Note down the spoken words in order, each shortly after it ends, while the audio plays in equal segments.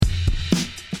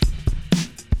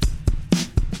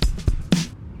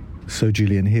So,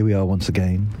 Julian, here we are once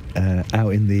again,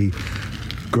 out in the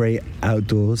great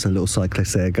outdoors, a little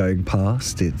cyclist there going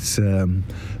past. It's a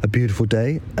beautiful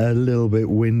day, a little bit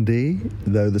windy,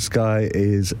 though the sky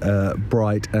is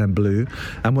bright and blue.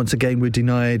 And once again, we're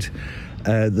denied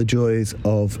the joys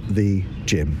of the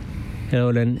gym.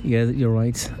 Hello, Len. Yeah, you're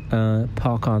right.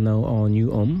 Park are now our new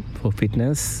home for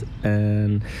fitness.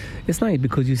 And it's nice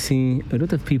because you see a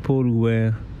lot of people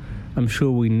where I'm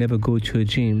sure we never go to a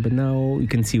gym, but now you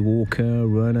can see walker,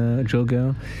 runner,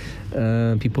 jogger,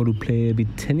 people who play a bit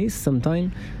tennis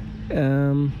sometimes,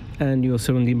 and you're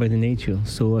surrounded by the nature.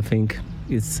 So I think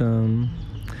it's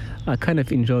I kind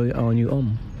of enjoy our new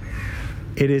home.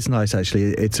 It is nice,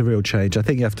 actually. It's a real change. I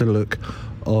think you have to look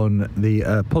on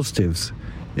the positives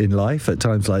in life at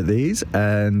times like these,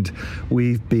 and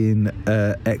we've been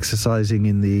exercising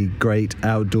in the great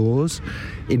outdoors,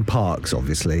 in parks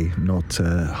obviously, not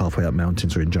halfway up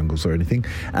mountains or in jungles or anything,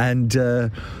 and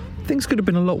things could have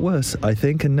been a lot worse, I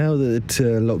think. And now that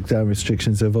lockdown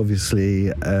restrictions have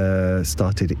obviously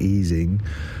started easing,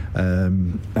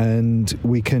 and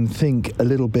we can think a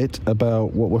little bit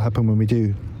about what will happen when we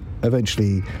do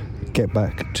eventually get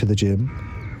back to the gym.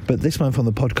 But this month on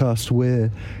the podcast,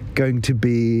 we're going to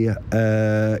be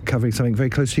covering something very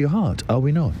close to your heart, are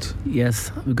we not? Yes,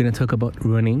 we're going to talk about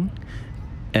running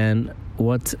and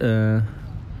what an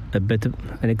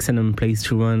excellent place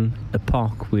to run, a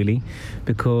park really,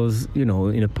 because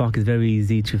in a park it's very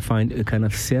easy to find a kind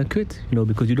of circuit,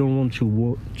 because you don't want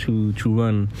to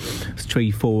run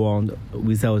straight forward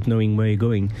without knowing where you're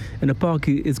going. And a park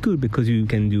is good because you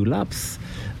can do laps.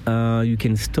 You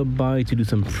can stop by to do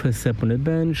some press up on the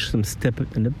bench, some step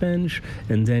up on the bench,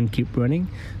 and then keep running.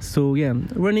 So yeah,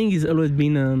 running has always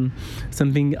been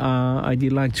something I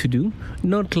did like to do.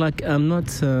 Not like I'm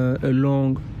not a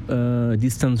long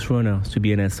distance runner, to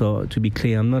be honest. Or to be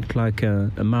clear, I'm not like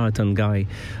a marathon guy.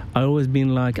 I always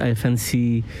been like I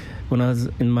fancy. When I was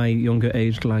in my younger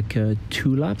age, like 2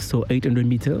 laps, so 800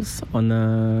 meters in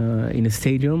a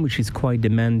stadium, which is quite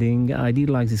demanding. I did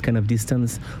like this kind of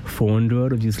distance,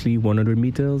 400, obviously, 100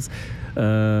 meters,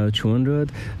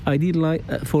 200. I did like,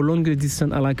 for longer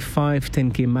distance, I like 5,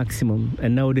 10K maximum.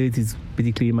 And nowadays, it's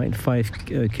basically 5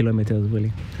 kilometers,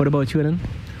 really. What about you, Alan?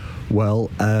 Well,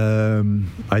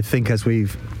 I think as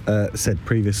we've said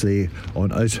previously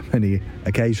on so many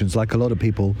occasions, like a lot of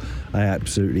people, I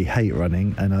absolutely hate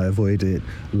running and I avoid it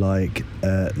like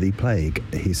the plague,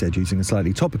 he said, using a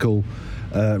slightly topical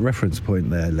reference point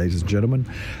there, ladies and gentlemen.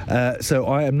 So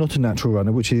I am not a natural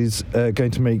runner, which is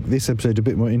going to make this episode a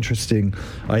bit more interesting,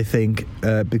 I think,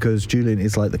 because Julian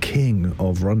is like the king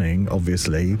of running,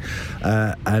 obviously,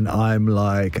 and I'm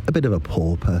like a bit of a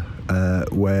pauper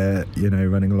where,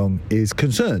 running along is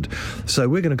concerned. So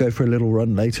we're going to go for a little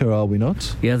run later, are we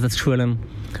not? Yeah, that's true, Alan.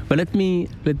 But let me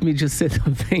just say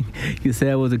something. You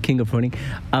say I was a king of running.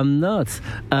 I'm not,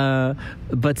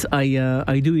 but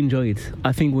I do enjoy it.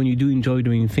 I think when you do enjoy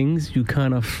doing things, you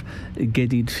kind of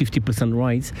get it 50%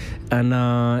 right. And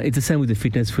it's the same with the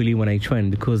fitness, really, when I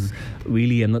train, because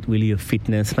really I'm not really a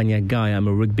fitness maniac guy. I'm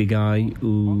a rugby guy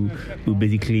who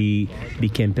basically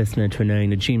became personal trainer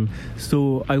in a gym.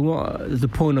 So the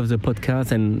point of the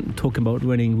podcast and talk about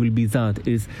running will be that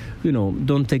is,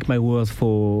 don't take my words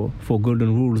for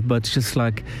golden rules, but just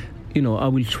like, I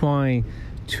will try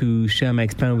to share my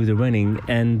experience with the running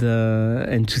and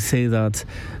to say that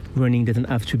running doesn't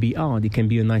have to be hard. It can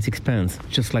be a nice experience,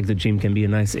 just like the gym can be a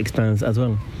nice experience as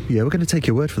well. Yeah, we're going to take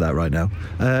your word for that right now.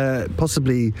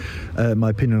 Possibly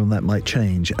my opinion on that might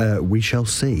change. We shall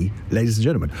see, ladies and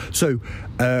gentlemen. So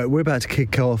we're about to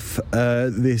kick off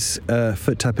this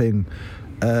foot-tapping,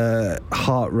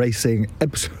 heart-racing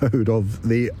episode of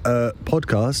the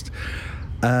podcast.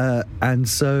 And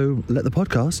so let the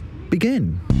podcast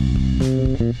begin.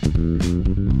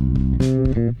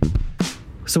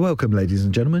 So welcome, ladies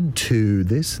and gentlemen, to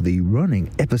the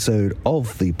running episode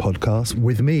of the podcast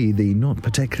with me, the not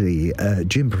particularly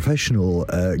gym professional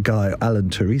guy, Alan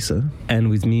Teresa. And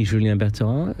with me, Julien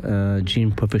Bertherat,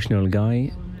 gym professional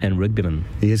guy and rugbyman.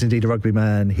 He is indeed a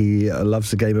rugbyman. He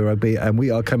loves the game of rugby, and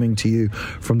we are coming to you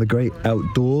from the great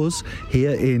outdoors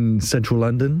here in central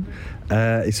London.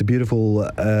 It's a beautiful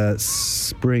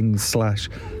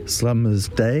spring/summer's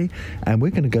day, and we're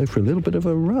going to go for a little bit of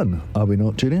a run, are we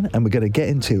not, Julian? And we're going to get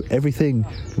into everything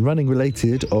running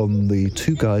related on the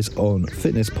Two Guys on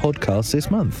Fitness podcast this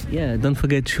month. Yeah, don't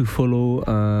forget to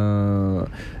follow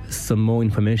some more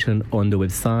information on the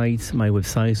website, my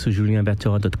website, so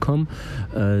julienbertherat.com.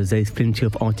 There is plenty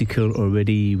of articles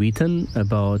already written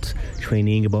about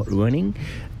training, about running,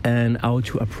 and how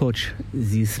to approach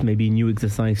this maybe new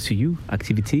exercise to you,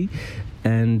 activity.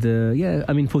 And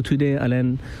for today,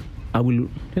 Alan,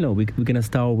 we're gonna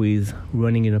start with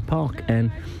running in a park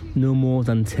and no more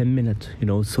than 10 minutes.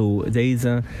 So there is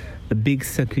a big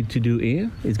circuit to do here.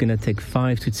 It's gonna take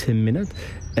 5 to 10 minutes,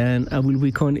 and I will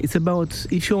work on. It's about,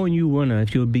 if you're a new runner,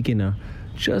 if you're a beginner,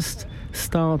 just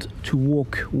start to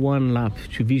walk one lap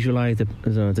to visualize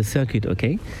the circuit,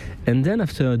 okay? And then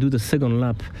after, do the second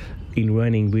lap in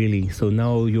running, really. So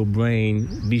now your brain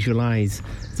visualize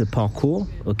the parkour,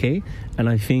 okay? And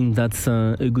I think that's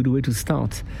a good way to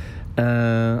start.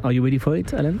 Are you ready for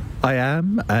it, Alan? I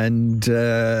am, and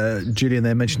Julian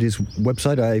there mentioned his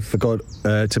website. I forgot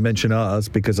to mention ours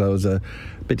because I was a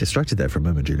bit distracted there for a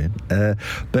moment, Julian.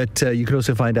 But you can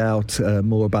also find out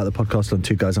more about the podcast on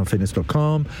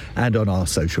twoguysonfitness.com and on our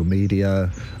social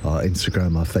media, our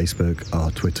Instagram, our Facebook,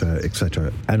 our Twitter,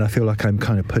 etc. And I feel like I'm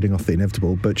kind of putting off the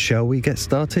inevitable, but shall we get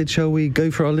started? Shall we go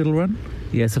for our little run?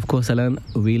 Yes, of course, Alan.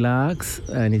 Relax,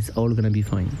 and it's all going to be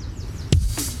fine.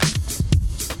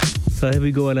 So here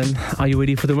we go, Alan. Are you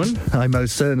ready for the run? I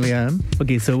most certainly am.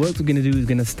 Okay, so what we're going to do is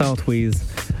going to start with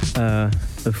a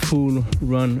full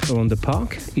run around the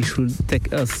park. It should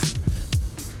take us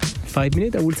 5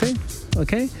 minutes, I would say.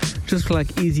 Okay? Just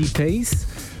like easy pace,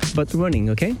 but running,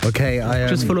 okay? Okay, I am...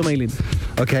 Just follow my lead.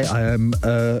 Okay, I am,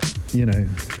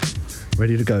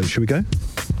 ready to go. Should we go?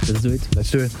 Let's do it.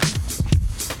 Let's do it.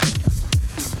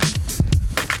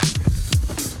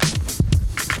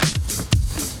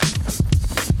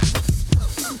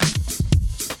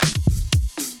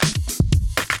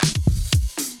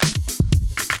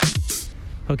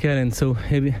 Okay, Alan, so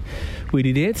we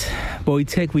did it. We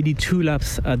did 2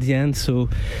 laps at the end, so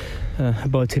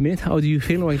about 10 minutes. How do you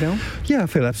feel right now? Yeah, I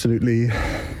feel absolutely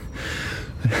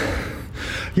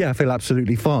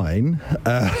fine.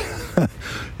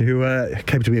 You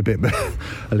came to me a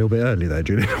little bit early there,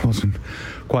 Julian. I wasn't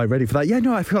quite ready for that. Yeah,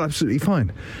 no, I feel absolutely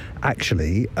fine.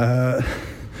 Actually, I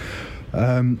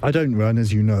don't run,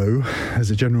 as you know,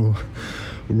 as a general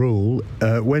rule.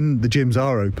 When the gyms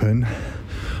are open,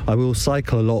 I will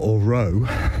cycle a lot or row,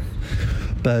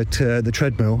 but the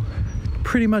treadmill,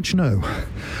 pretty much no.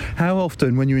 How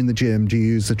often when you're in the gym do you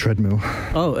use the treadmill?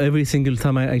 Oh, every single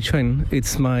time I train.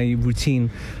 It's my routine.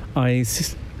 I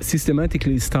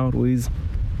systematically start with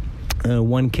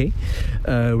 1K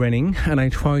running, and I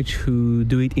try to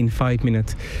do it in 5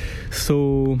 minutes.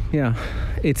 So yeah,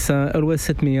 it's always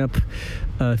set me up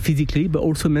physically, but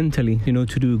also mentally,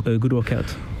 to do a good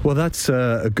workout. Well, that's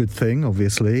a good thing,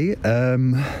 obviously.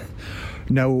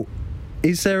 Now,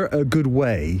 is there a good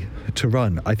way to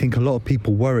run? I think a lot of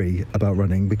people worry about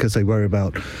running because they worry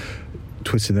about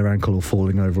twisting their ankle or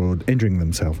falling over or injuring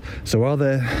themselves. So are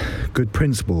there good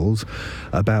principles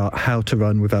about how to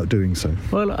run without doing so?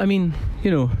 Well, I mean,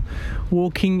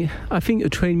 walking, I think a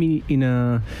treadmill in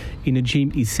a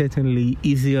gym is certainly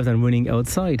easier than running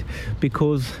outside,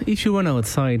 because if you run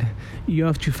outside, you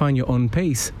have to find your own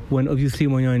pace. When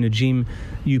you're in a gym,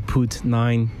 you put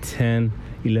 9, 10,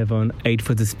 11, 8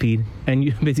 for the speed, and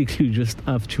you basically just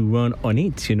have to run on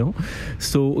it,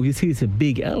 So obviously it's a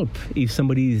big help if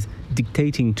somebody is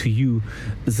dictating to you,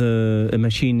 a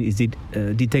machine is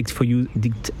dictate for you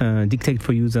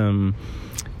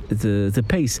the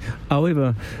pace.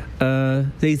 However,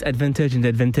 there is advantage and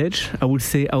advantage. I would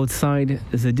say outside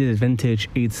the disadvantage,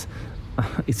 it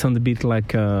sounds a bit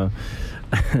like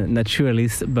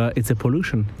naturalist, but it's a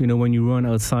pollution. When you run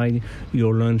outside,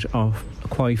 your lungs are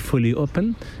quite fully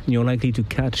open, and you're likely to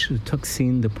catch the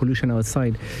toxin, the pollution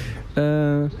outside.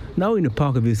 Now in a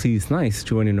park, obviously, it's nice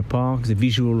to run in a park. The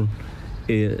visual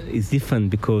is different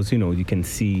because you can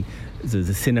see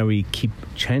the scenery keep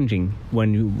changing.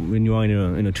 When you are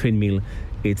in a treadmill,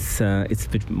 it's a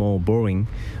bit more boring.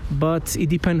 But it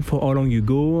depends for how long you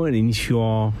go, and if you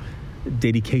are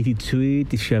dedicated to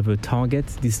it, if you have a target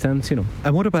distance, And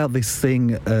what about this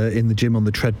thing in the gym on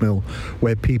the treadmill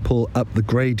where people up the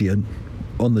gradient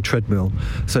on the treadmill,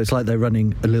 so it's like they're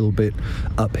running a little bit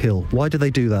uphill? Why do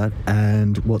they do that,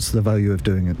 and what's the value of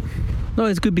doing it? No,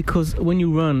 it's good because when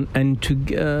you run, and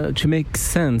to make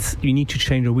sense, you need to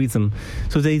change the rhythm.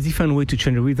 So there is different way to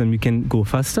change the rhythm. You can go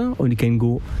faster, or you can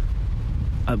go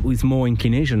with more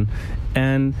inclination,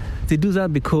 and they do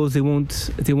that because they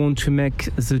want to make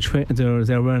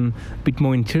their run a bit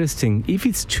more interesting. If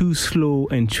it's too slow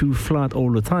and too flat all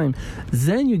the time,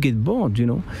 then you get bored.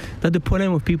 That's the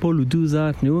problem with people who do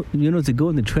that. They go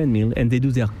on the treadmill and they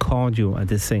do their cardio, as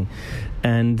they say,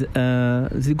 and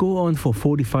they go on for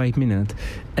 45 minutes,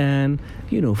 and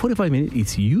 45 minutes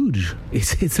is huge.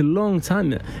 It's a long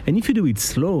time, and if you do it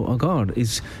slow, oh god,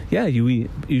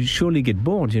 you surely get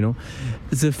bored.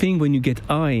 The thing when you get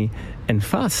high and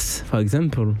fast, for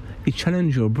example, it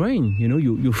challenges your brain. You know,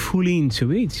 you're fully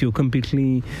into it. You're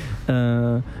completely.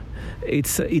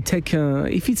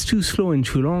 If it's too slow and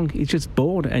too long, it's just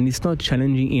bored and it's not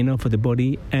challenging enough for the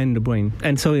body and the brain.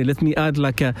 And sorry, let me add,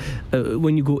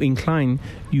 when you go incline,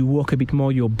 you work a bit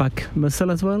more your back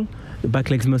muscle as well, the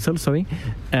back legs muscle, sorry,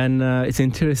 and it's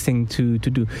interesting to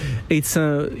do. It's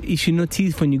if you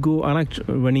notice when you go, I like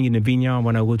running in a vineyard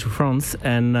when I go to France,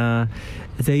 and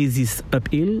there is this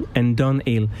uphill and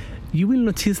downhill. You will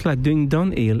notice like doing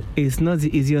downhill is not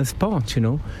the easiest part, you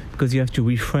know, because you have to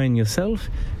refrain yourself.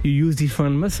 You use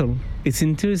different muscle. It's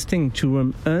interesting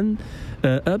to run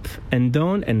up and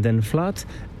down and then flat.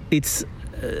 It's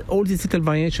all these little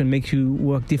variation make you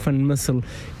work different muscle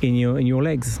in your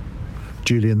legs.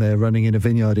 Julien there running in a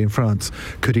vineyard in France.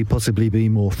 Could he possibly be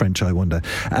more French, I wonder?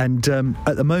 And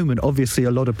at the moment, obviously,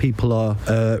 a lot of people are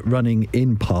running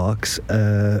in parks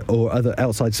or other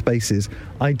outside spaces.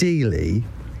 Ideally,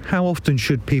 how often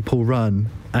should people run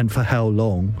and for how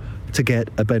long to get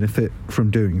a benefit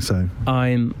from doing so?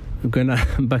 I'm going to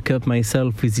back up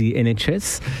myself with the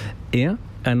NHS here.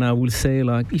 And I will say,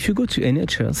 like, if you go to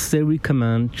NHS, they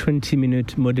recommend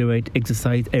 20-minute moderate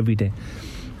exercise every day.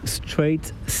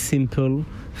 Straight, simple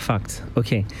fact.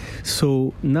 Okay,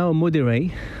 so now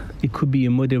moderate, it could be a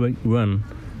moderate run.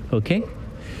 Okay,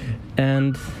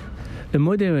 and a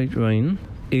moderate run,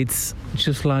 it's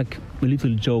just like a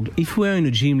little jog. If we're in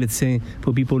a gym, let's say,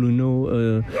 for people who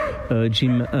know a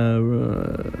gym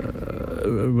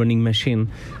running machine,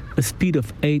 a speed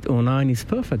of 8 or 9 is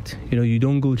perfect. You know, you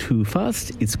don't go too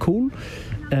fast, it's cool,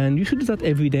 and you should do that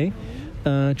every day.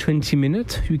 20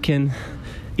 minutes, you can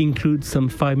include some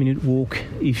 5-minute walk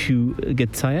if you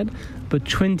get tired, but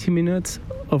 20 minutes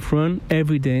of run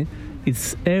every day,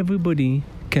 it's everybody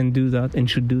can do that and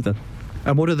should do that.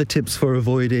 And what are the tips for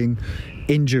avoiding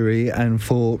injury and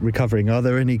for recovering? Are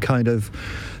there any kind of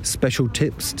special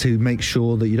tips to make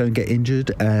sure that you don't get injured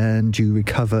and you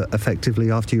recover effectively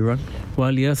after you run?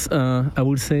 Well, yes, I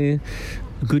would say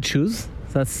good shoes.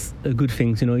 That's a good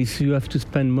thing. You know, if you have to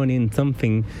spend money on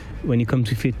something when you come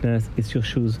to fitness, it's your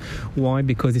shoes. Why?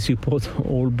 Because it supports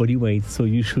all body weight. So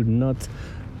you should not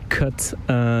cut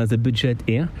the budget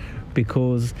here,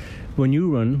 because when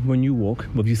you run, when you walk,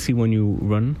 obviously when you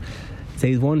run, there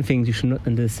is one thing you should not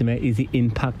underestimate is the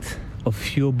impact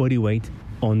of your body weight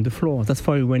on the floor. That's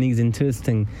why running is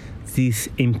interesting. This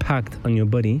impact on your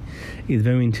body is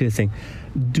very interesting.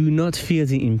 Do not fear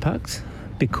the impact,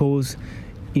 because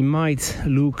it might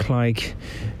look like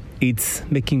it's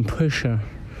making pressure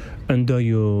under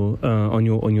your on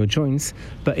your joints,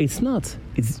 but it's not.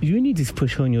 You need this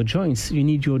pressure on your joints. You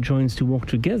need your joints to work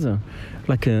together,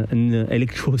 like an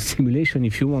electro stimulation,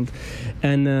 if you want,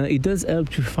 and it does help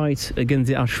to fight against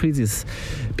the arthritis.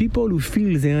 People who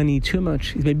feel they need too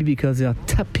much, it may be because they are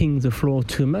tapping the floor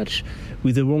too much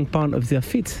with the wrong part of their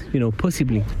feet, you know,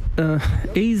 possibly.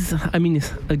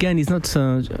 Again, it's not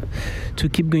to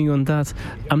keep going on that.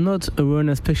 I'm not a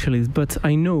runner specialist, but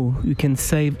I know you can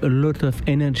save a lot of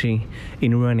energy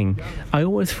in running. I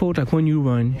always thought, like, when you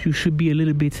run, you should be a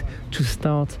little bit to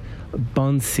start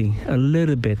bouncy, a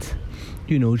little bit,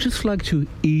 you know, just like to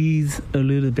ease a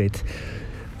little bit.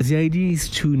 The idea is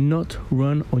to not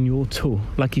run on your toe,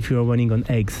 like if you're running on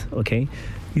eggs, okay?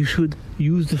 You should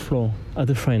use the floor as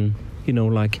a friend, you know,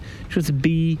 like just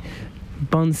be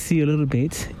bouncy a little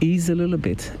bit, ease a little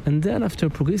bit, and then after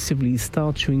progressively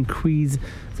start to increase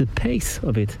the pace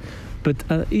of it. But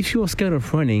if you're scared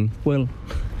of running, well,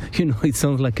 you know, it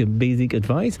sounds like a basic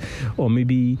advice, or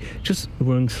maybe just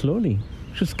run slowly.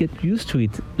 Just get used to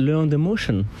it, learn the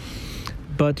motion.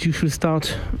 But you should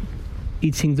start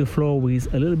hitting the floor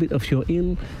with a little bit of your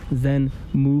heel, then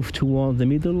move toward the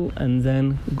middle, and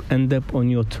then end up on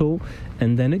your toe,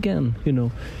 and then again, you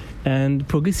know. And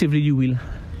progressively you will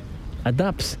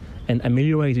adapt and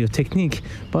ameliorate your technique.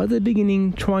 But at the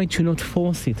beginning, try to not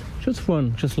force it. Just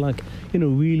run, just like, you know,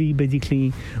 really basically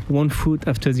one foot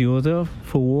after the other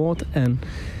forward. And,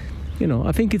 you know,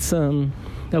 I think it's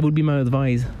that would be my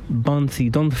advice.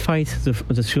 Bouncy, don't fight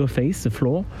the surface, the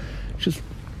floor. Just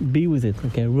be with it,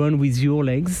 okay? Run with your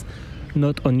legs,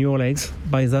 not on your legs.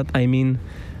 By that I mean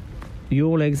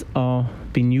your legs are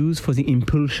being used for the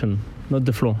impulsion, not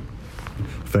the floor.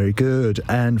 Very good.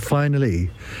 And finally,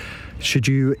 should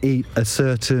you eat a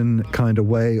certain kind of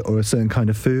way or a certain kind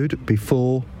of food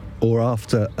before or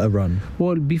after a run?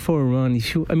 Well, before a run,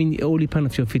 it all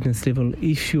depends on your fitness level.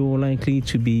 If you're likely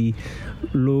to be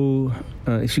low,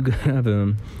 if you're going to have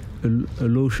a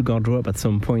low sugar drop at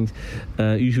some point,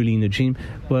 usually in the gym,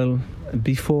 well,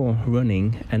 before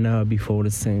running, an hour before,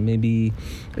 let's say, maybe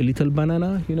a little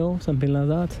banana, you know, something like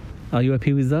that. Are you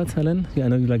happy with that, Alan? Yeah, I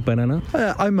know you like banana.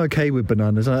 I'm okay with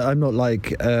bananas. I'm not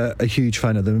like a huge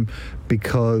fan of them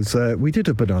because we did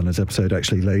a bananas episode,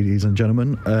 actually, ladies and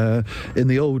gentlemen, in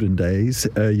the olden days.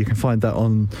 You can find that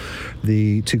on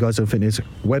the Two Guys on Fitness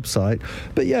website.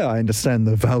 But yeah, I understand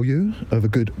the value of a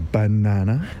good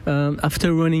banana.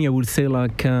 After running, I would say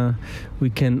like we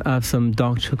can have some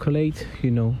dark chocolate,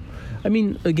 you know. I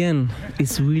mean, again,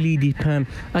 it's really depend.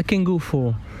 I can go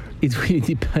for. It really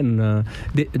depends.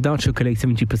 The dark chocolate,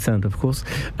 70%, of course.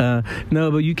 No,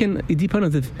 but you can. It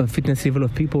depends on the fitness level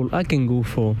of people. I can go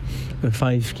for a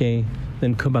 5K,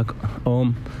 then come back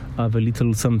home, have a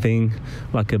little something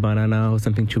like a banana or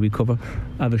something to recover,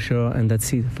 have a shower, and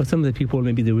that's it. For some of the people,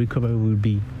 maybe the recovery will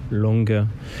be longer.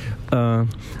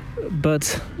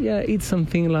 But yeah, it's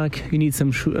something like you need some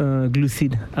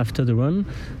glucid after the run,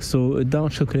 so a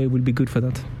dark chocolate will be good for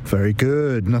that. Very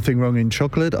good. Nothing wrong in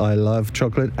chocolate. I love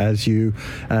chocolate, as you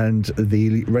and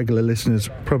the regular listeners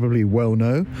probably well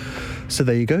know. So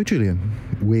there you go, Julian.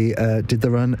 We did the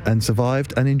run and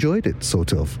survived and enjoyed it,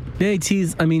 sort of. Yeah, it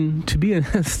is. I mean, to be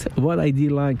honest, I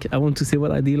want to say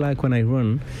what I did like when I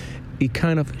run, it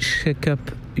kind of shake up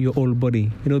your whole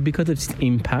body, you know, because of its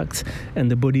impact and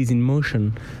the body is in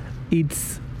motion.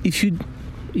 It's if you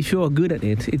are good at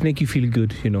it, it makes you feel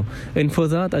good, you know. And for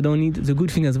that, the good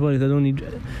thing as well is I don't need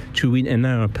to win an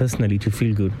hour personally to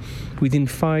feel good. Within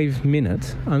 5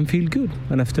 minutes, I feel good.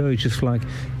 And after, it's just like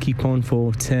keep on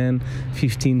for 10,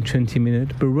 15, 20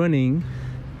 minutes. But running,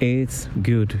 it's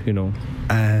good, you know.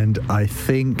 And I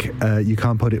think you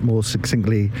can't put it more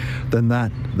succinctly than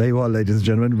that. There you are, ladies and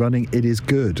gentlemen. Running, it is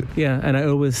good. Yeah, and I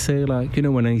always say, like, you know,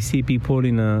 when I see people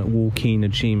walking in a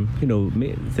gym, you know,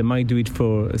 they might do it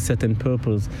for a certain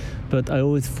purpose, but I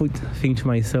always think to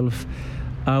myself,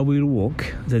 I will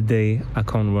walk the day I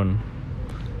can't run.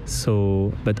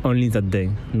 So, but only that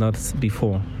day, not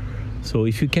before. So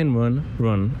if you can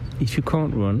run. If you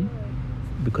can't run,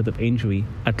 because of injury,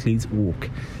 at least walk.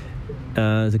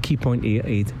 The key point here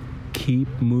is keep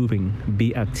moving,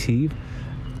 be active.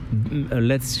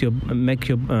 Let your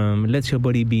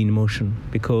body be in motion,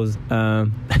 because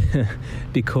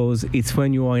because it's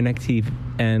when you are inactive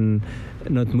and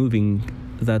not moving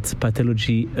that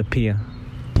pathology appear.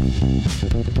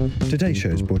 Today's show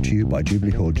is brought to you by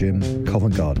Jubilee Hall Gym,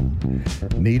 Covent Garden.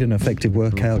 Need an effective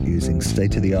workout using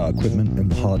state-of-the-art equipment in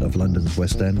the heart of London's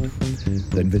West End?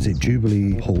 Then visit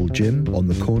Jubilee Hall Gym on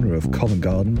the corner of Covent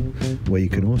Garden, where you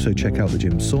can also check out the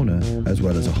gym sauna, as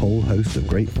well as a whole host of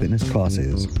great fitness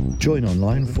classes. Join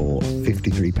online for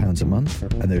 £53 a month,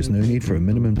 and there is no need for a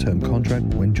minimum term contract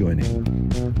when joining.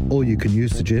 Or you can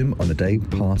use the gym on a day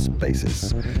pass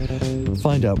basis.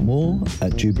 Find out more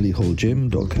at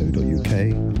jubileehallgym.co.uk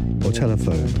or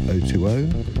telephone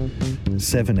 020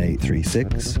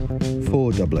 7836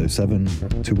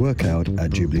 4007 to work out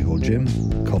at Jubilee Hall Gym,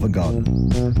 Covent Garden.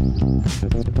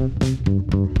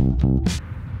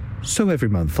 So every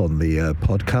month on the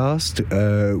podcast,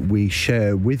 we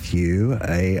share with you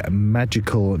a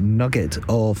magical nugget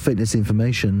of fitness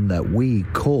information that we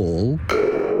call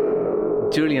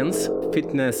Julian's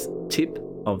fitness tip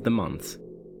of the month.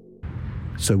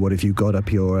 So what have you got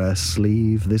up your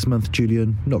sleeve this month,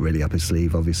 Julian? Not really up his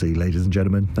sleeve, obviously, ladies and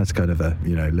gentlemen. That's kind of a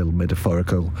little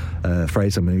metaphorical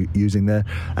phrase I'm using there.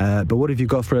 But what have you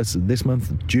got for us this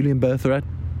month, Julian Bertherat,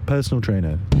 personal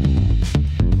trainer?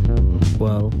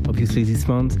 Well, obviously this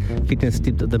month, fitness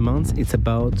tip of the month, it's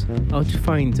about how to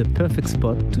find the perfect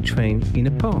spot to train in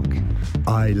a park.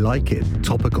 I like it.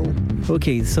 Topical.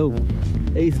 Okay, so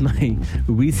here's my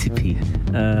recipe,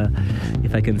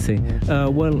 if I can say.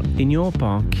 Well, in your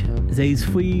park, there is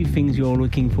 3 things you're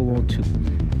looking forward to.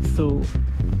 So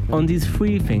on these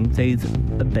 3 things, there is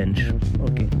a bench,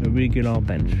 okay, a regular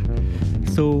bench.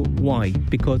 So why?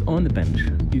 Because on the bench,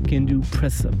 you can do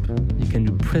press up. You can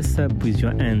do press up with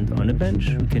your hand on a bench.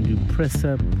 You can do press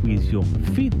up with your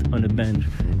feet on a bench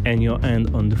and your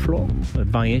hand on the floor, a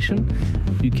variation.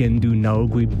 You can do narrow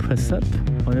grip press up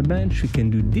on a bench. You can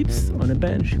do dips on a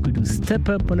bench. You could do step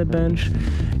up on a bench.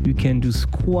 You can do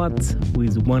squat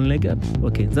with one leg up.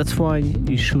 Okay, that's why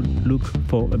you should look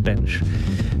for a bench.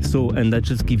 So, and that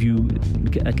just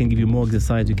I can give you more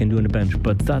exercise you can do on a bench,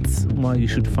 but that's why you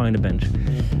should find a bench.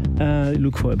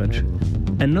 Look for a bench.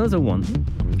 Another one,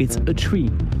 it's a tree,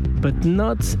 but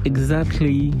not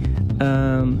exactly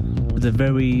the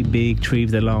very big tree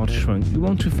with a large trunk. You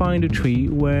want to find a tree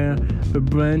where a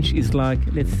branch is like,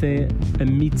 let's say, a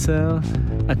meter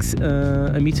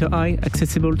high,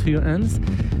 accessible to your hands,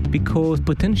 because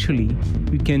potentially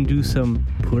you can do some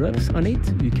pull-ups on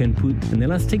it. You can put an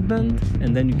elastic band,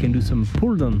 and then you can do some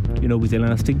pull-down. With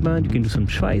elastic band, you can do some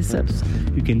triceps.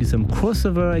 You can do some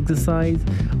crossover exercise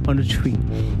on a tree.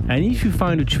 And if you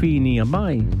find a tree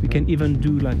nearby, you can even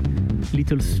do like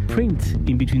little sprint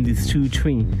in between these two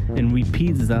trees and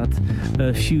repeat that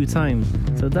a few times.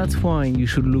 So that's why you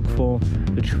should look for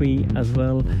a tree as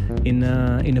well in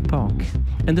a park.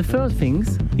 And the third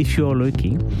things, if you're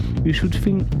lucky, you should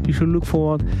look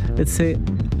for, let's say,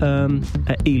 a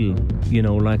hill,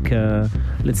 like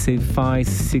let's say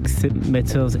 5-6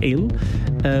 meters hill.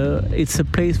 It's a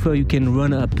place where you can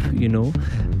run up,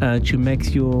 to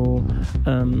make your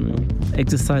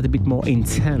exercise a bit more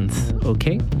intense,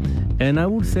 okay? And I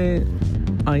would say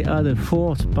I add a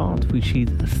fourth part, which is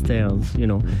stairs.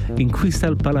 In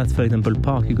Crystal Palace, for example,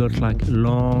 park, you got like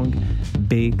long,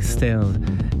 big stairs.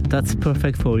 That's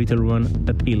perfect for a little run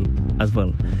uphill as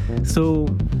well. So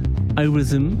I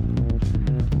resume: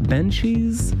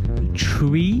 benches,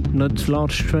 tree, not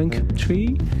large trunk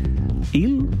tree,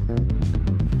 hill,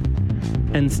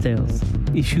 and stairs.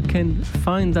 If you can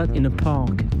find that in a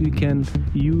park, you can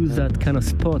use that kind of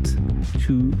spot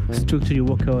to structure your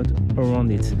workout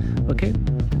around it. Okay?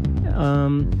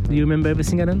 Do you remember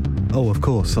everything, Alan? Oh, of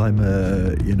course. I'm,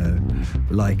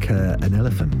 like an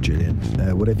elephant, Julian.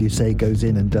 Whatever you say goes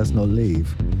in and does not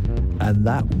leave. And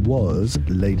that was,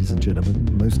 ladies and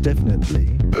gentlemen, most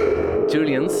definitely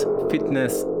Julian's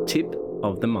fitness tip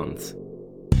of the month.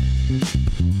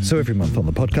 So every month on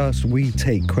the podcast, we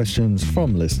take questions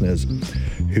from listeners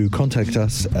who contact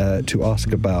us to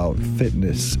ask about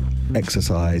fitness,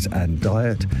 exercise and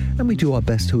diet, and we do our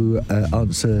best to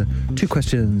answer 2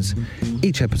 questions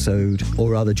each episode,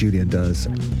 or rather Julian does.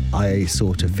 I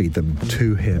sort of feed them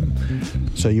to him.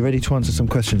 So you ready to answer some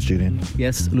questions, Julian?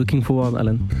 Yes, looking forward,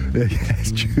 Alan.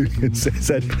 Yes, Julian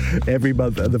said every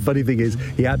month, and the funny thing is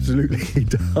he absolutely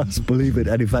does believe it.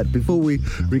 And in fact, before we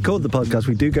record the podcast,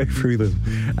 we do go through them,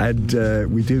 and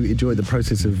we do enjoy the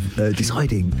process of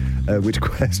deciding which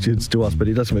questions to ask. But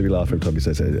it does make me laugh every time he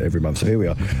says it every month. So here we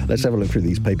are. Let's have a look through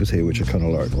these papers here, which are kind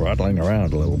of like rattling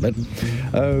around a little bit.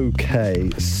 Okay,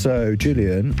 so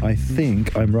Julian, I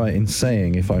think I'm right in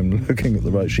saying, if I'm looking at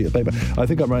the right sheet of paper, I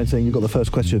think I'm right in saying you've got the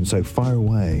first question, so fire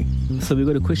away. So we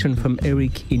got a question from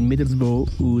Eric in Middlesbrough,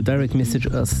 who direct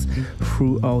messaged us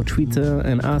through our Twitter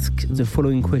and asked the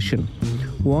following question: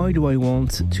 why do I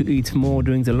want to eat more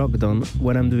during the lockdown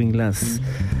when I'm doing less?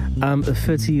 I'm a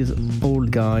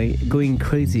 30-year-old guy going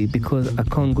crazy because I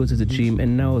can't go to the gym,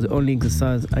 and now the only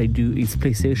exercise I do is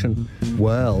PlayStation.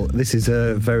 Well, this is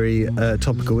very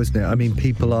topical, isn't it? I mean,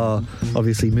 people are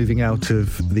obviously moving out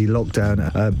of the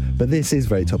lockdown, but this is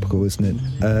very topical, isn't it?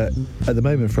 At the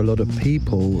moment, for a lot of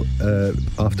people,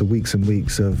 after weeks and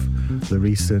weeks of the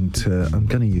recent, I'm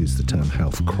going to use the term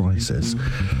health crisis,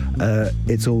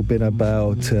 it's all been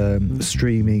about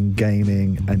streaming,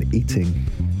 gaming and eating.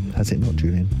 Has it not,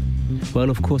 Julian? Well,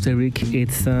 of course, Eric,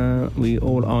 it's we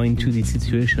all are into this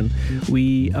situation.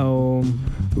 Our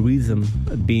rhythm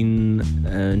been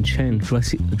changed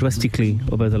drastically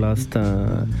over the last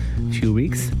few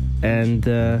weeks, and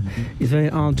it's very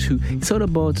hard to. It's all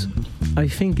about. I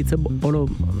think it's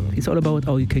all about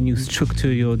how you can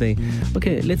structure your day.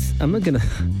 Okay, I'm not gonna,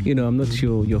 I'm not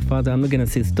your father. I'm not gonna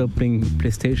say stop playing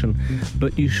PlayStation,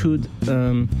 but you should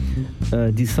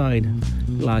decide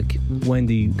like when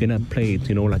do you gonna play it.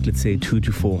 Like let's say 2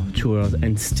 to 4 hours,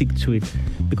 and stick to it,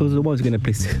 because otherwise you're gonna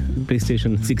play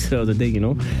PlayStation 6 hours a day.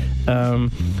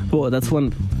 Well, that's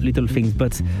one little thing,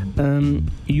 but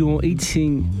you're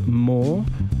eating more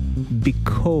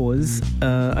because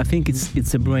I think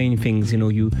it's a brain thing.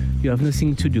 You have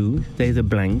nothing to do. There's a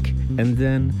blank, and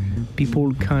then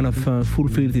people kind of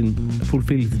fulfill the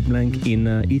blank in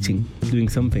eating, doing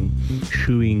something,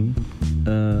 chewing,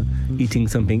 eating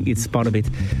something. It's part of it.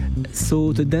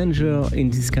 So the danger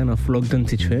in this kind of lockdown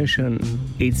situation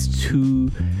is to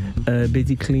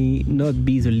basically not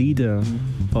be the leader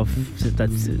of that,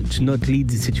 to not lead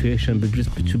the situation, but just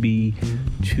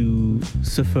to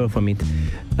suffer from it.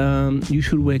 You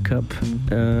should wake up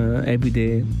every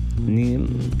day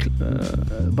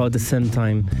about the same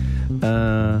time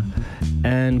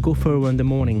and go for a run in the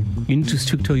morning. You need to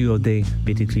structure your day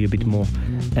basically a bit more,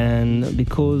 and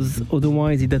because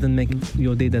otherwise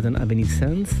your day doesn't have any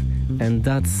sense. and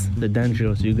that's the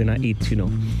danger. So you're gonna eat,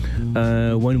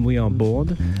 when we are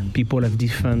bored, people have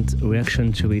different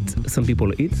reaction to it. Some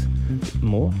people eat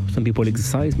more, some people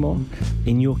exercise more.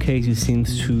 In your case, you seem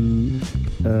to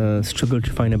struggle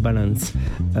to find a balance.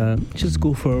 Just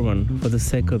go for a run for the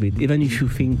sake of it. Even if you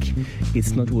think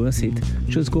it's not worth it,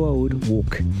 just go out,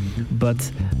 walk.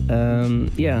 But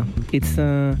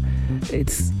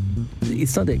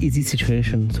it's not an easy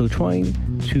situation. So try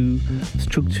to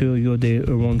structure your day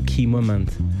around key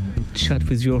moments. Chat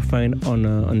with your friend on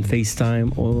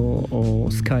FaceTime or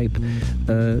Skype.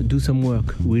 Do some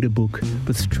work, read a book,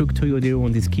 but structure your day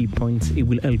around these key points. It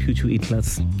will help you to eat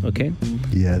less. Okay?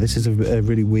 Yeah, this is a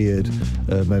really weird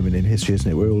moment in history, isn't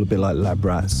it? We're all a bit like lab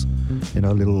rats in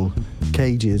our little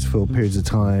cages for periods of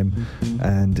time,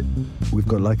 and we've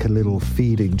got like a little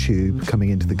feeding tube coming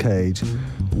into the cage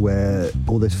where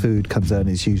all this food comes out, and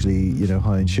it's usually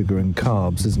high in sugar and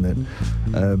carbs, isn't it?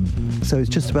 So it's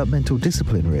just about mental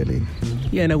discipline, really.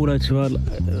 Yeah, and I would like to add,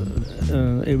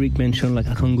 Eric mentioned I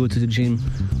can't go to the gym.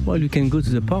 Well, you can go to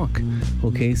the park.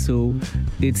 Okay, so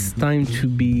it's time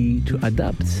to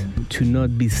adapt, to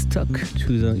not be stuck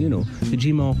to the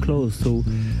gym are closed. So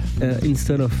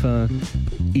instead of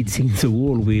eating the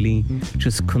wall, really,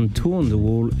 just contour the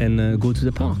wall and go to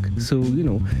the park. So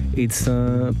it's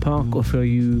park offer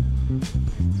you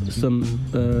some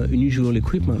unusual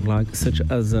equipment, such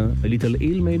as a little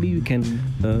hill. Maybe you can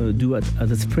do at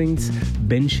the sprints,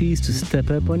 benches to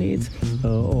step up on it,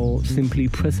 or simply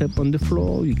press up on the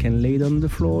floor. You can lay down on the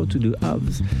floor to do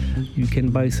abs. You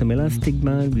can buy some elastic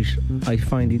band, which I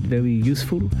find it very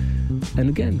useful. And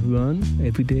again, run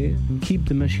every day, keep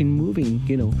the machine moving.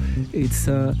 It's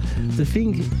the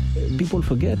thing people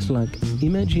forget.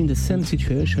 Imagine the same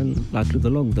situation like the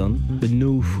lockdown, but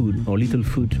no food or little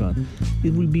food.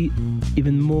 It will be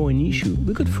even more an issue.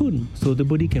 We got food, so the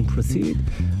body can proceed.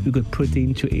 We got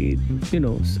protein to eat.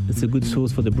 It's a good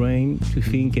source for the brain to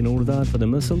think and all that, for the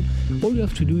muscle. All you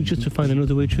have to do is just to find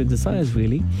another way to exercise,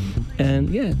 really.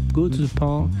 And go to the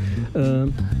park,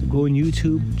 go on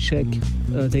YouTube, check.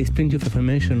 There's plenty of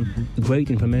information, great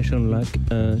information,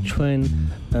 train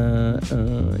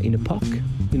in a park.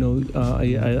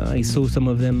 I saw some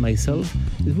of them myself.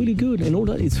 It's really good, and all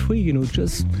that is free.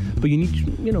 But you need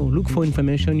to, look for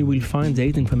information. You will find there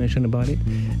is information about it,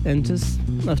 and just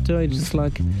after I just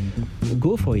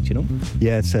go for it.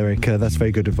 Yes, Eric, that's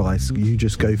very good advice. You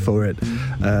just go for it,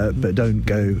 but don't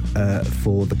go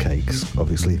for the cakes,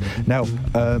 obviously. Now,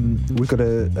 we've got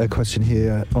a question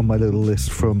here on my little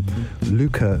list from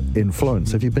Luca in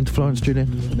Florence. Have you been to Florence,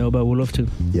 Julian? No, but I would love to.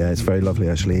 Yeah, it's very lovely,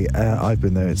 actually. I've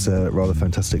been there. It's rather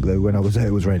fantastic, though. When I was there,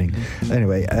 it was raining.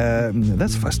 Anyway,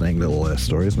 that's a fascinating little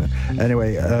story, isn't it?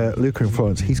 Anyway, Luca in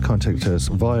Florence, he's contacted us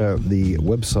via the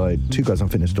website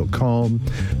twoguysonfitness.com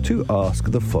to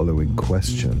ask the following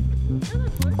question.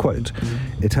 Quote,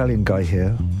 Italian guy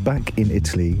here, back in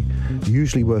Italy,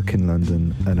 usually work in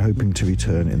London and hoping to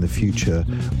return in the future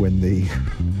when the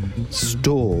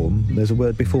storm, there's a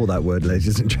word before that word,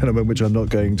 ladies and gentlemen, which I'm not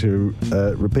going to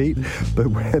repeat, but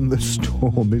when the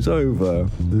storm is over.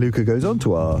 Luca goes on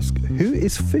to ask, who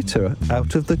is fitter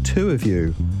out of the two of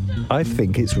you? I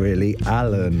think it's really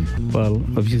Alan. Well,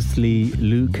 obviously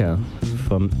Luca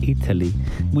from Italy.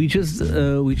 We just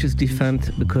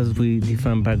different because we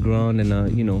different background, and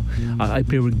I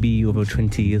play rugby over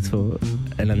 20 years for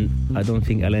Alan. I don't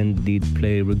think Alan did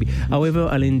play rugby. However,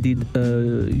 Alan did.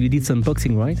 You did some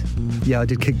boxing, right? Yeah, I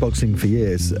did kickboxing for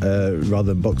years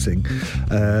rather than boxing.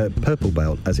 Purple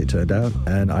belt, as it turned out,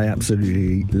 and I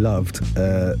absolutely loved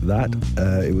that.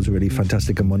 It was a really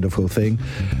fantastic and wonderful thing,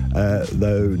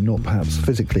 though not perhaps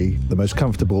physically the most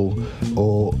comfortable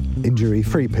or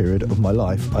injury-free period of my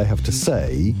life, I have to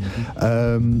say.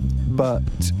 But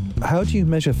how do you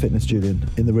measure fitness, Julian,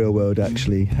 in the real world,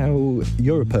 actually?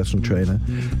 You're a personal trainer.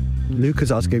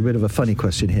 Luca's asking a bit of a funny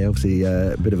question here, obviously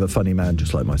a bit of a funny man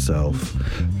just like myself.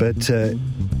 But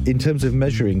in terms of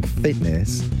measuring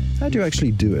fitness, how do you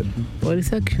actually do it? Well,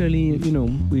 it's actually,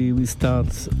 we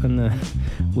start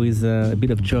with a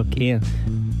bit of joke here.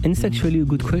 And it's actually a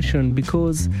good question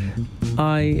because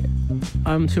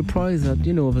I'm surprised that,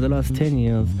 over the last 10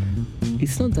 years,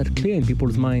 it's not that clear in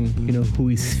people's mind, who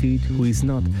is fit, who is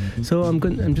not. So I'm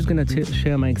just going to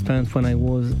share my experience when I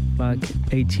was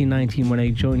 18, 19, when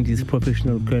I joined this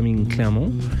professional climbing in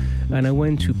Clermont. And I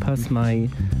went to pass my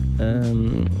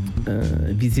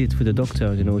visit with the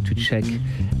doctor, to check.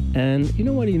 And you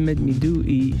know what he made me do?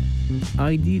 He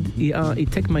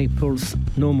took my pulse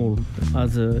normal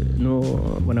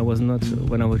when I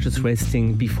was just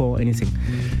resting before anything.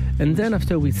 And then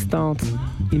after we start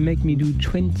he make me do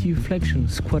 20 flexion,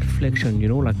 squat flexion,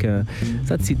 like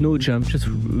that's it, no jump, just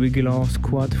regular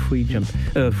squat, free jump,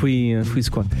 free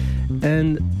squat.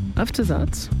 And after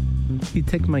that, he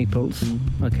take my pulse,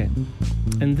 okay,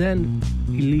 and then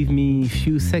he leave me a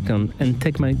few seconds and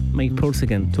take my pulse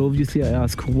again. So obviously I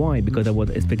ask why, because I was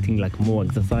expecting like more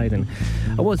exercise, and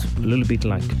I was a little bit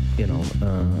like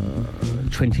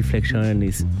 20 flexion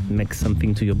is makes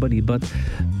something to your body, but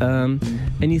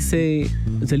and he say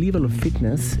the level of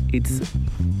fitness, it's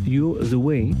the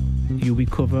way you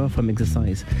recover from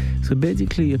exercise. So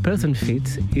basically a person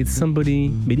fit, it's somebody,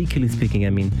 medically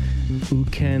speaking, who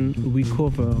can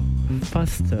recover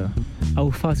faster,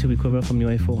 how fast you recover from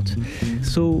your effort.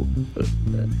 So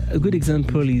a good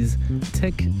example is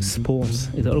tech sports.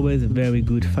 It's always a very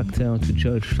good factor to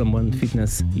judge someone's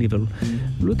fitness level.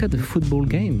 Look at the football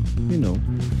game.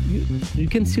 You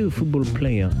can see a football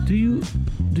player. Do you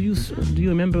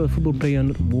remember a football player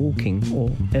not walking or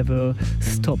ever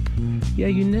stop? Yeah,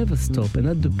 you never stop, and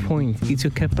at the point, it's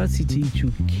your capacity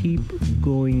to keep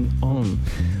going on.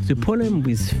 The problem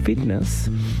with fitness,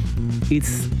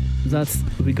 it's that's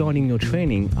regarding your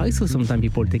training. I saw sometimes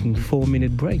people taking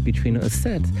 4-minute break between a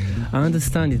set. I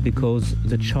understand it because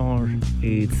the charge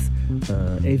is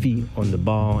heavy on the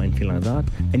bar and things like that,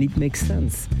 and it makes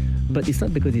sense. But it's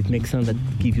not because it makes sense that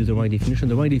gives you the right definition.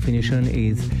 The right definition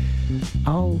is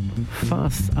how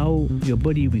fast, how your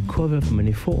body recovers from an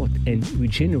effort and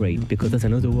regenerate, because that's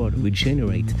another word,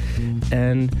 regenerate.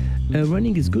 And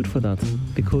running is good for that,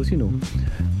 because,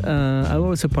 I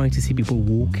was surprised to see people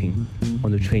walking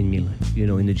on the treadmill,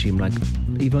 in the gym. Like,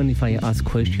 even if I ask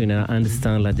questions, I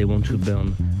understand that they want to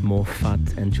burn more fat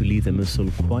and to leave the muscle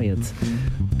quiet.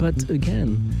 But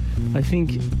again, I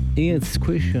think this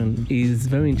question is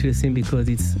very interesting because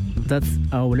that's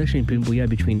our relationship we have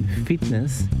between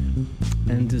fitness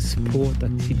and the sport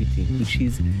activity, which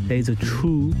is, there is a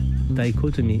true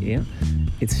dichotomy here.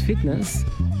 It's fitness,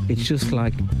 it's just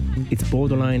like, it's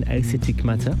borderline aesthetic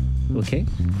matter, okay,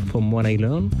 from what I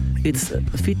learned. It's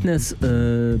fitness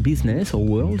business or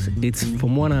world. It's,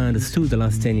 from what I understood the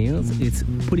last 10 years, it's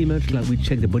pretty much like we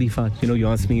check the body fat. You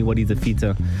ask me what is a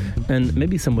fitter, and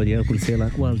maybe somebody else will say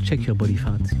like, well, check your body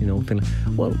fat,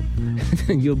 well,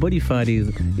 your body fat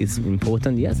is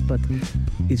important, yes, but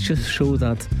it just shows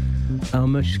that how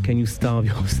much can you starve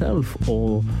yourself,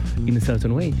 or in a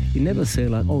certain way. You never say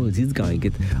like, oh, this guy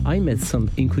I met some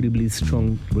incredibly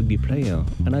strong rugby player,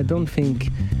 and I don't think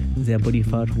their body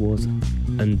fat was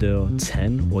under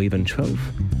 10 or even 12,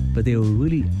 but they were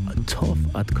really tough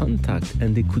at contact,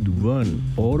 and they could run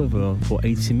all over for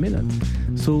 80 minutes.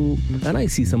 So, and I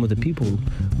see some of the people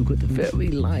who got very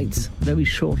light, very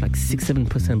short, like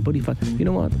 6-7% body fat. You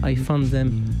know what? I found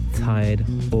them tired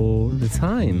all the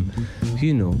time,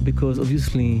 because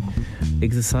obviously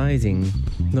exercising,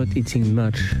 not eating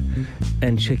much,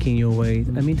 and checking your weight.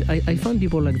 I found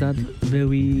people like that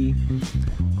very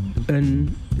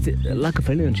lack of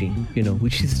energy,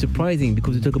 which is surprising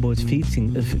because we talk about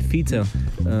fitter.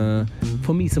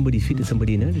 For me, somebody fit is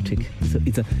somebody energetic.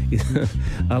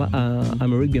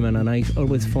 I'm a rugbyman, and I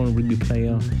always found rugby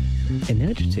player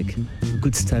energetic,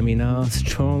 good stamina,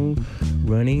 strong,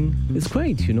 running. It's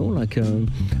great, like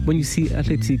when you see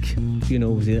athletic,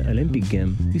 the Olympic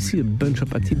game, you see a bunch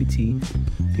of activity.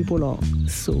 People are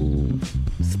so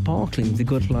sparkling. They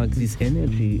got like this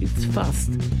energy. It's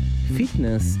fast.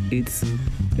 Fitness, it's,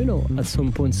 at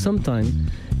some point, sometimes,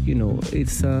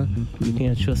 it's looking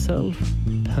at yourself,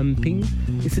 pumping.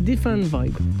 It's a different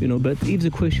vibe, but if the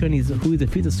question is who is the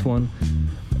fittest one,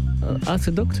 ask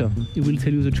a doctor. He will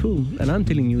tell you the truth. And I'm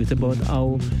telling you, it's about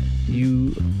how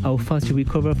fast you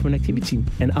recover from an activity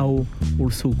and how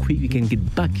also quick you can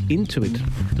get back into it.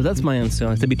 So that's my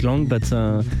answer. It's a bit long, but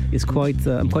it's quite.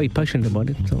 I'm quite passionate about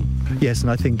it. So. Yes, and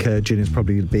I think Julian's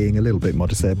probably being a little bit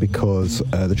modest there, because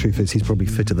the truth is he's probably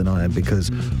fitter than I am,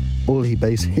 because all he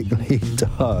basically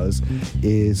does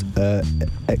is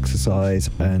exercise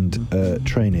and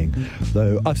training.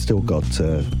 Though I've still got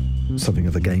something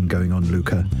of a game going on,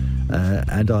 Luca.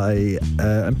 And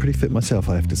I'm pretty fit myself,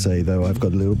 I have to say, though I've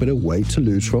got a little bit of weight to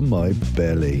lose from my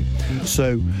belly.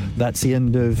 So that's the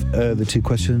end of the 2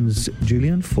 questions,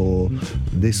 Julian, for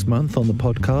this month on the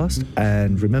podcast.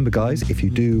 And remember, guys, if you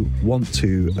do want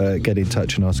to get in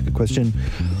touch and ask a question,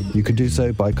 you can do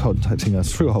so by contacting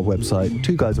us through our website,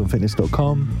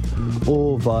 2guysonfitness.com,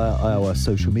 or via our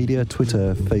social media,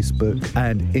 Twitter, Facebook,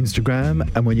 and Instagram.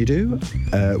 And when you do,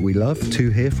 we love to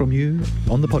hear from you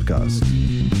on the podcast.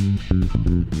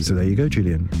 So there you go,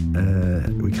 Julian.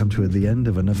 We come to the end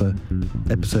of another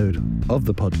episode of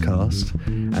the podcast,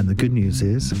 and the good news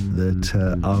is that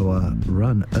our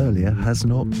run earlier has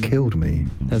not killed me.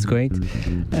 That's great,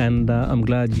 and I'm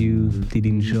glad you did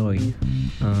enjoy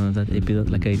that episode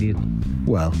like I did.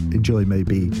 Well, enjoy may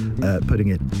be putting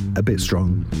it a bit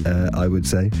strong, I would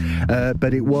say,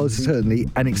 but it was certainly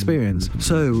an experience.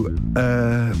 So,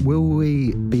 will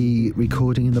we be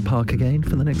recording in the park again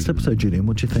for the next episode, Julian?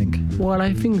 What do you think? Well,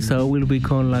 I think so. We'll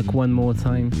record like one more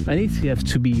time, and if it has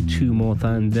to be 2 more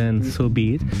times, then so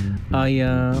be it.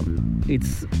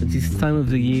 It's this time of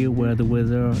the year where the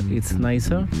weather it's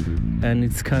nicer, and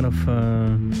it's kind of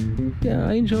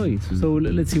I enjoy it. So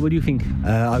let's see. What do you think?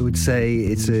 I would say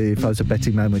if I was a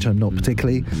betting man, which I'm not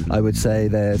particularly, I would say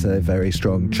there's a very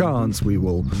strong chance we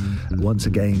will once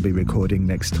again be recording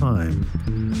next time.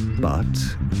 But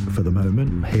for the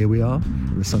moment, here we are.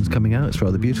 The sun's coming out. It's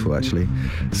rather beautiful, actually.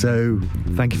 So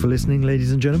thank you for listening,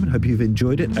 ladies and gentlemen. Hope you've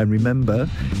enjoyed it. And remember,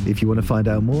 if you want to find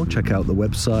out more, check out the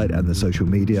website and the social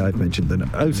media. I've mentioned them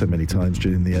so many times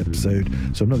during the episode,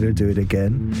 so I'm not going to do it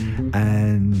again.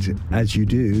 And as you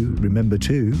do, remember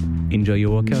to enjoy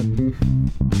your workout.